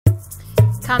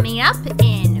Coming up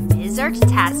in Ms.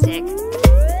 Artastic.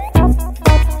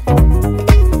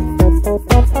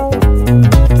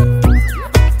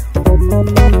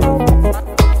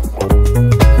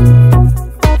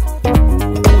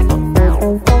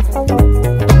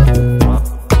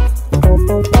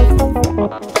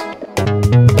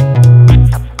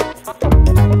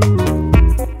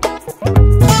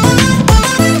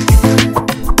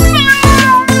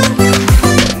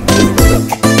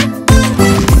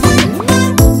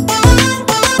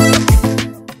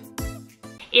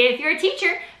 If you're a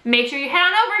teacher, make sure you head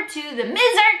on over to the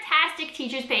Ms. Artastic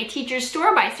Teachers Pay Teachers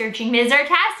store by searching Ms.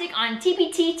 Artastic on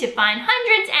TPT to find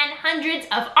hundreds and hundreds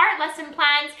of art lesson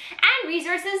plans and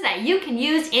resources that you can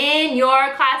use in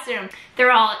your classroom.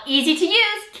 They're all easy to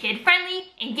use,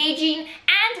 kid-friendly, engaging,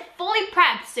 and fully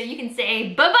prepped so you can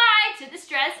say bye-bye to the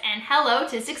stress and hello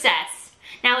to success.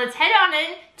 Now let's head on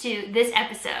in to this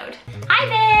episode. Hi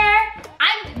there!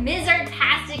 I'm Ms.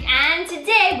 Artastic, and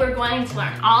today we're going to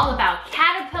learn all about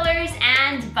caterpillars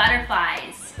and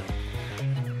butterflies.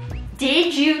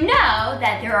 Did you know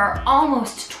that there are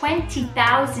almost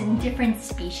 20,000 different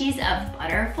species of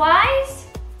butterflies?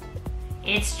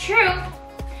 It's true.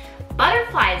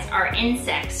 Butterflies are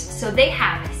insects, so they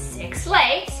have 6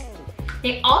 legs.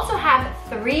 They also have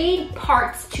 3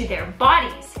 parts to their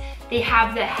bodies. They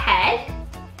have the head,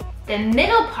 the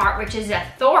middle part, which is a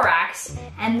thorax,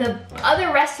 and the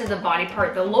other rest of the body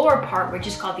part, the lower part, which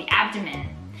is called the abdomen.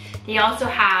 They also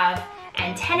have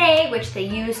antennae, which they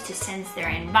use to sense their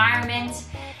environment,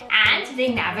 and they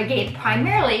navigate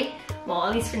primarily, well,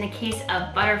 at least in the case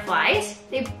of butterflies,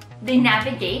 they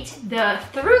navigate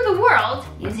through the world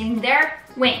using their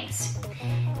wings.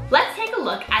 Let's take a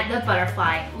look at the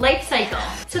butterfly life cycle.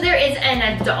 So there is an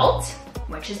adult,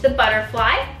 which is the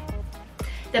butterfly.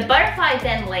 The butterfly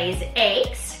then lays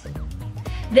eggs.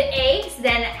 The eggs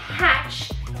then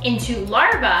hatch into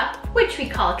larvae, which we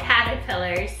call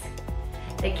caterpillars.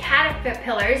 The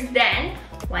caterpillars then,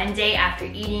 one day after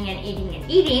eating and eating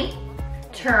and eating,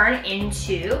 turn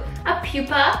into a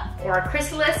pupa or a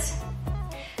chrysalis,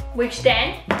 which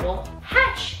then will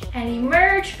hatch and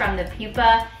emerge from the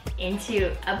pupa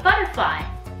into a butterfly.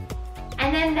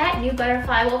 And then that new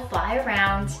butterfly will fly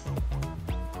around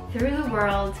through the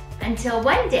world until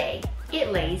one day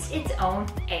it lays its own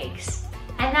eggs.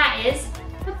 And that is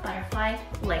the butterfly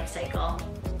life cycle.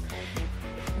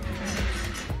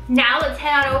 Now let's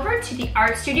head on over to the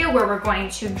art studio where we're going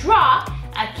to draw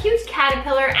a cute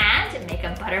caterpillar and make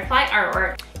a butterfly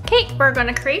artwork. Okay, we're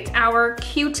gonna create our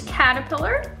cute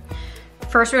caterpillar.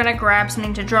 First, we're gonna grab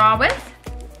something to draw with.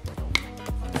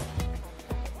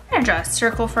 I'm gonna draw a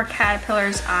circle for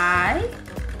caterpillar's eye.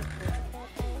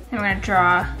 And we're gonna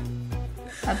draw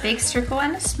a big circle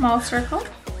and a small circle.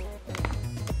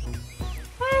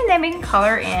 And then we can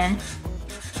color in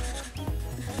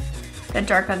the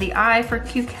dark of the eye for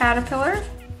cute caterpillar,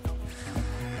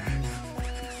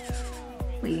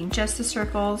 leaving just the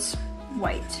circles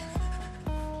white.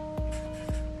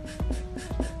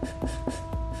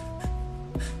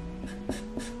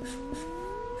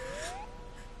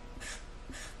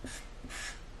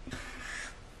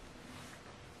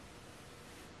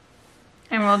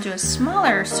 And we'll do a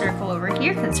smaller circle over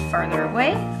here because it's farther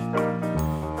away.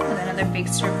 With another big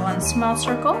circle and a small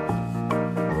circle.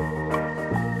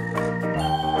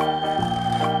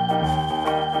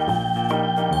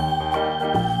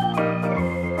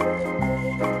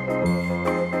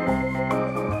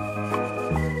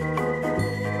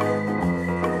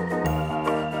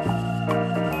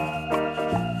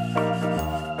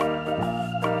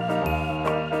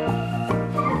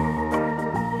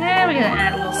 And we're gonna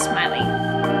add a little smiley.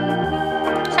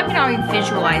 You can already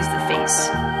visualize the face.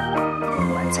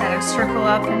 Let's add a circle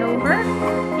up and over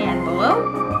and below.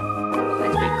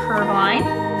 With a big curved line.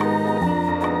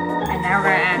 And now we're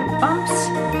going to add bumps.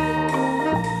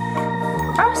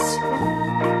 Across.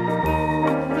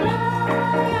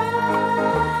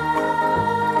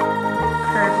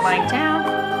 Curved line down.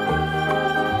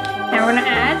 Now we're going to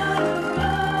add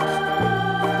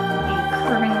a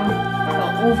curving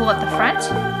little oval at the front.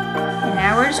 And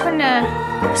now we're just going to,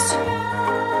 oops.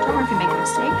 Don't worry if you make a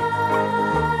mistake.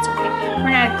 It's okay. We're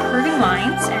gonna add curving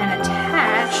lines and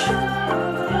attach,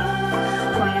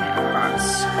 going across.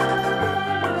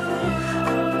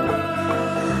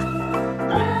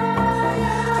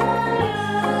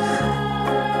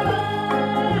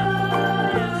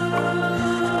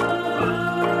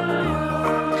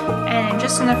 And then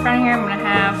just in the front here, I'm gonna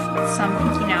have some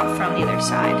peeking out from the other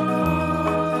side.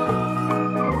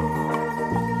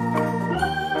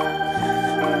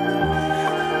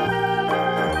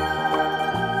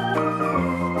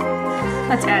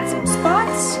 Let's add some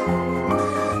spots.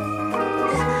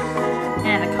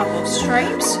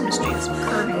 stripes. I'm just doing some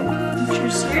curving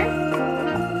features here.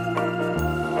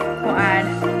 We'll add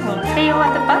a little tail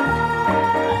at the butt.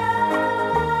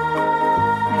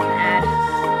 We can add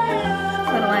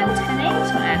little antennae.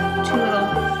 So I'll add 2 little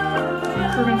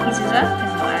curving pieces up,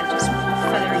 and we'll add just some little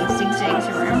feathery zigzags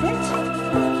around it.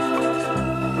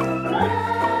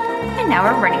 And now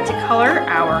we're ready to color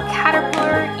our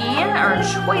caterpillar and our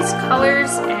choice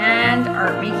colors and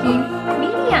art making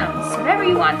mediums. Whatever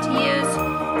you want to use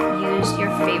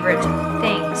your favorite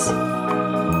things. Now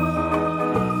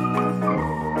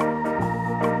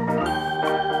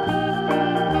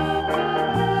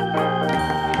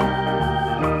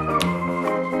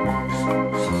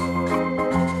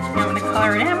I'm going to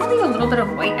color it in. I'm going to leave a little bit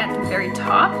of white at the very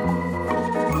top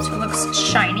so it looks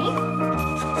shiny.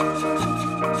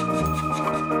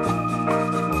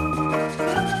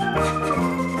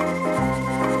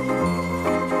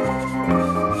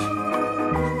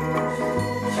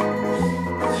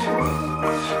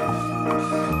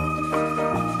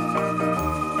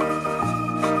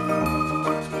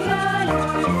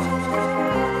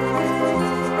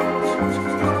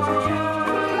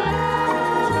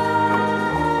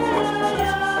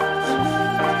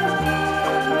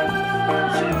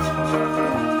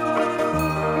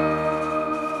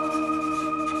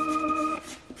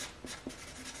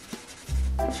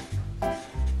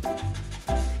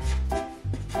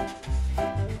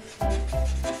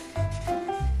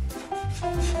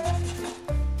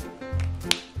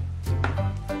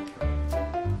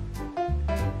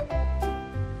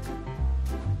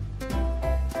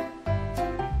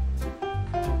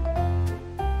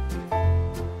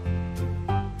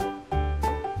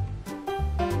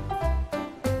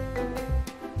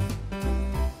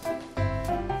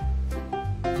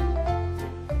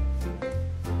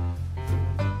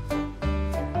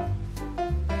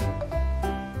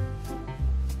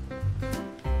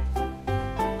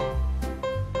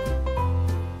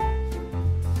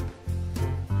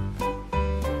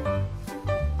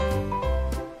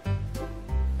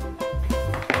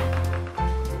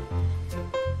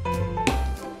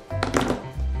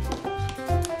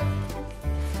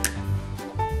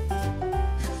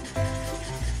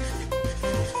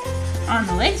 On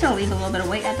the legs, I'll leave a little bit of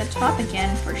white at the top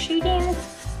again for shading.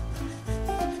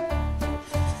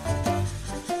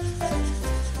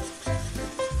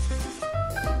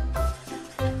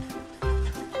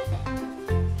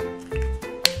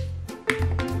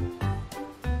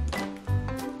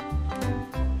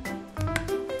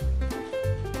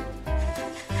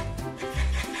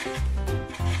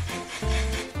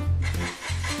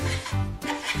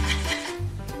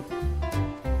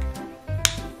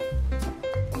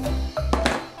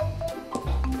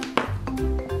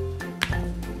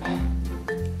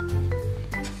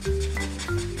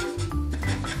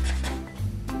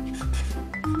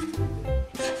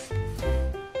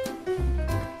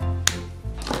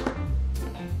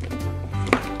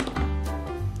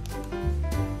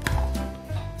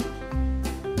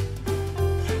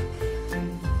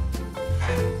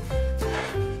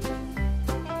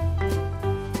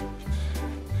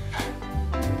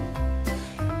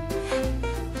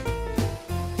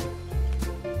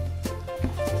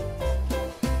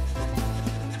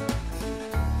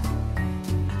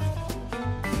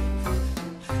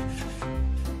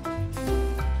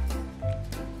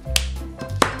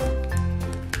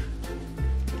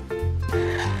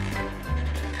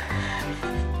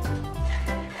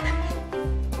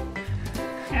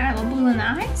 In the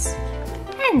eyes.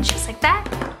 And just like that,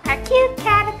 our cute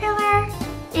caterpillar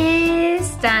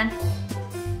is done.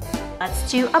 Let's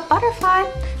do a butterfly.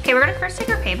 Okay, we're gonna first take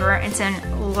our paper. It's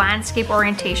in landscape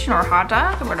orientation or hot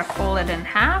dog. We're gonna fold it in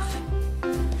half.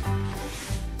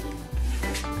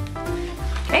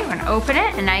 Okay, we're gonna open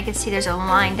it, and now you can see there's a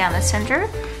line down the center.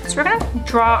 So we're gonna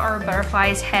draw our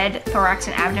butterfly's head, thorax,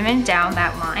 and abdomen down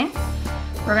that line.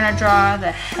 We're gonna draw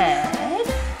the head.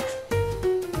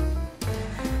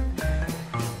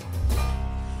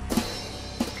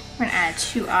 We're gonna add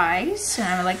 2 eyes, and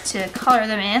I would like to color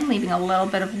them in, leaving a little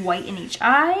bit of white in each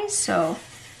eye so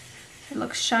it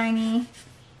looks shiny.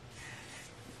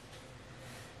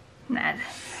 And add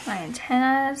my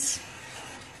antennas.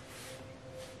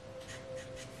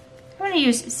 I'm gonna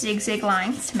use zigzag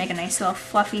lines to make a nice little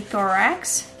fluffy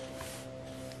thorax.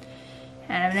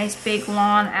 And a nice big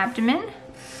long abdomen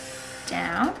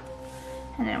down.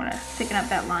 And then I'm gonna thicken up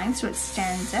that line so it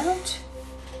stands out.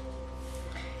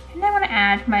 And I want to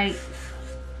add my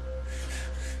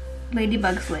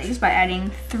ladybug's legs by adding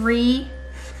 3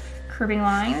 curving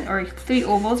lines, or 3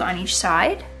 ovals on each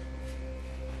side.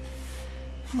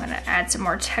 I'm going to add some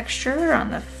more texture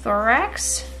on the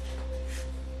thorax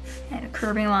And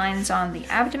curving lines on the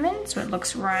abdomen so it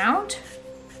looks round.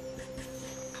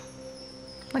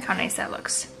 Look how nice that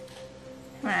looks.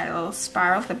 I'm gonna add a little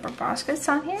spiral of the proboscis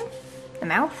on here, the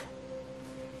mouth.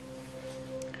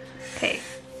 Okay,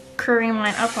 curving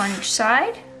line up on each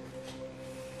side.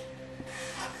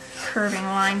 Curving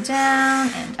line down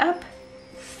and up.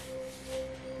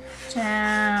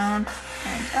 Down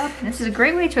and up. And this is a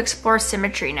great way to explore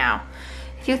symmetry now.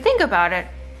 If you think about it,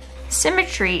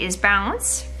 symmetry is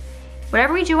balance.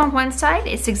 Whatever we do on one side,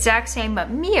 it's the exact same but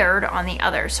mirrored on the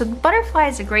other. So the butterfly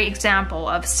is a great example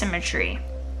of symmetry.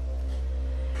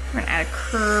 We're gonna add a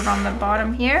curve on the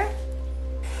bottom here.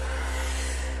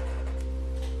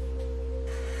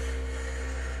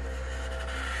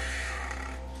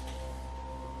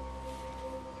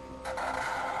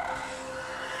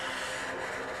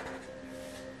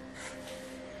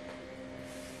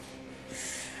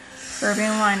 Curving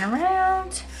line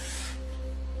around.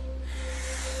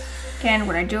 Again,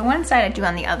 what I do on one side, I do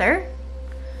on the other.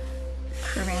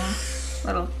 Curving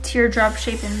little teardrop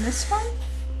shape in this one.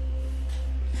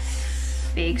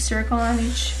 Big circle on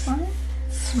each one.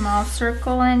 Small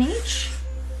circle in each.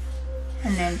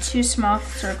 And then 2 small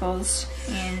circles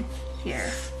in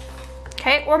here.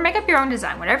 Okay, or make up your own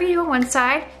design. Whatever you do on one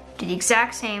side, do the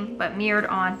exact same, but mirrored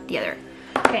on the other.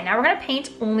 Okay, now we're gonna paint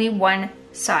only one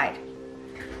side.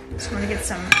 So I'm gonna get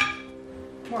some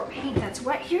more paint that's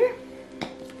wet here.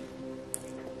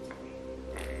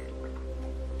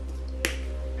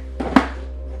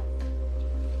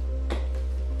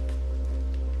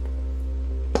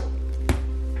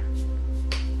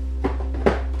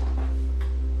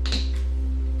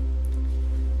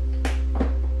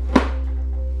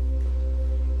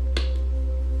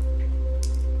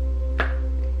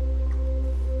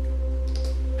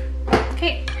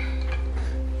 Okay.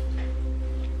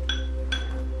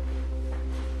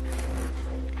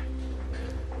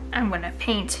 I'm gonna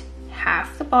paint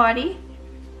half the body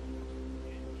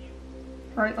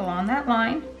right along that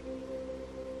line.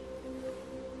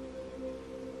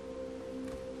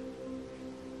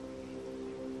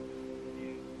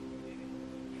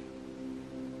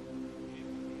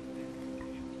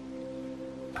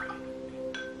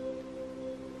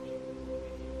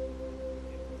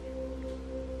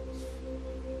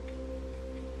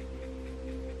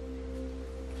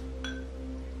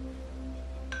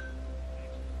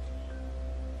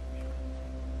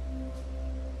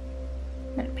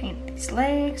 I'm gonna paint these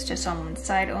legs just on one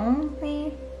side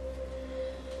only.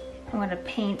 I'm gonna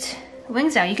paint the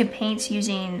wings out. You can paint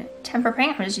using tempera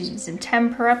paint. I'm just using some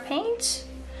tempera paint.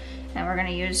 And we're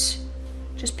gonna use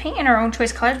just paint in our own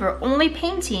choice colors. We're only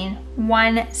painting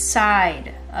one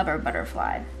side of our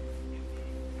butterfly.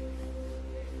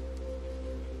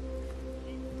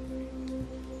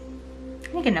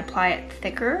 You can apply it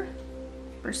thicker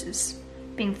versus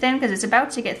being thin because it's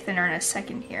about to get thinner in a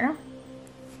second here.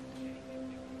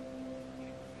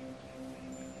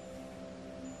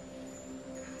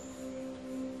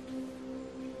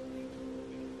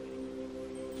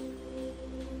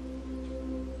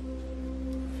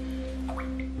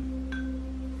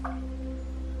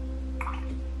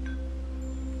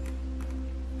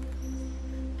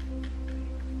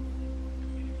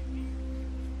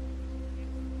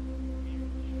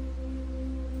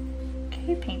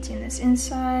 Okay, painting this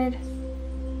inside.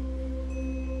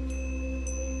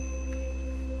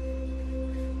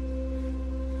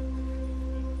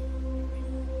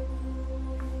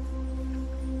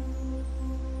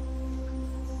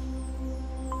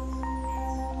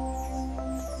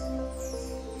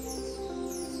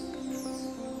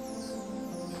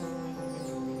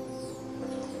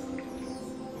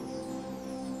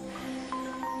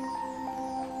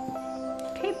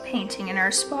 Okay, painting in our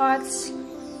spots.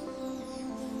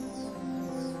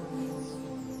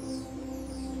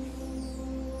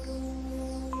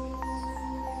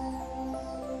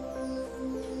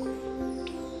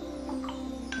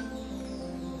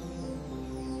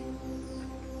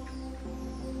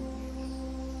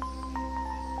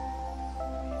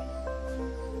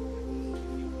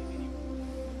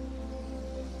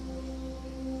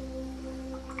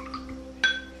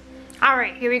 All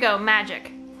right, here we go,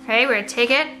 magic. Okay, we're gonna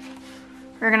take it,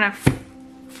 we're gonna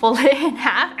fold it in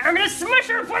half, and we're gonna smush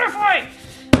our butterfly.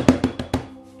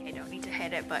 Okay, don't need to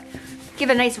hit it, but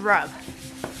give it a nice rub.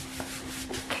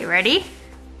 Okay, ready?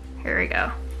 Here we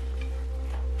go.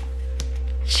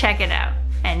 Check it out.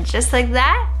 And just like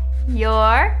that,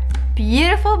 your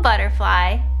beautiful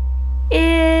butterfly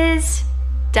is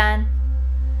done.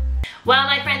 Well,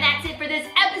 my friend, that's it for this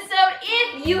episode.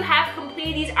 If you have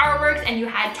completed these artworks and you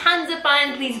had tons of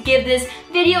fun, please give this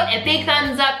video a big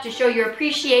thumbs up to show your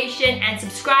appreciation and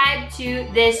subscribe to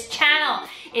this channel.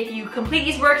 if you complete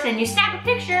these works and you snap a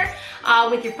picture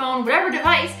with your phone, whatever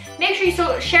device, make sure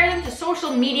you share them to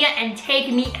social media and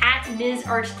tag me at Ms.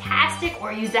 Artastic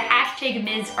or use the hashtag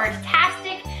Ms.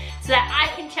 Artastic so that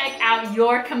I can check out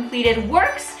your completed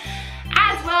works.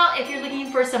 As well, if you're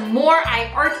looking for some more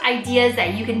art ideas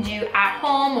that you can do at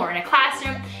home or in a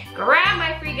classroom, grab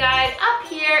my free guide up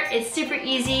here. It's super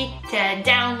easy to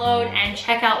download and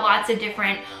check out lots of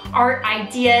different art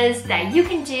ideas that you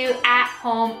can do at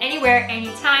home, anywhere,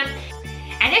 anytime.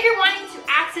 And if you're wanting to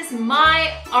access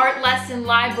my art lesson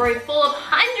library full of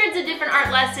hundreds of different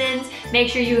art lessons, make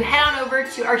sure you head on over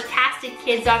to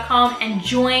artastickids.com and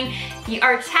join the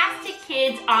Artastic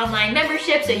Kids online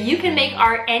membership so you can make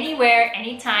art anywhere,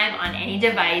 anytime, on any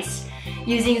device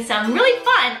using some really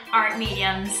fun art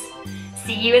mediums.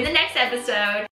 See you in the next episode.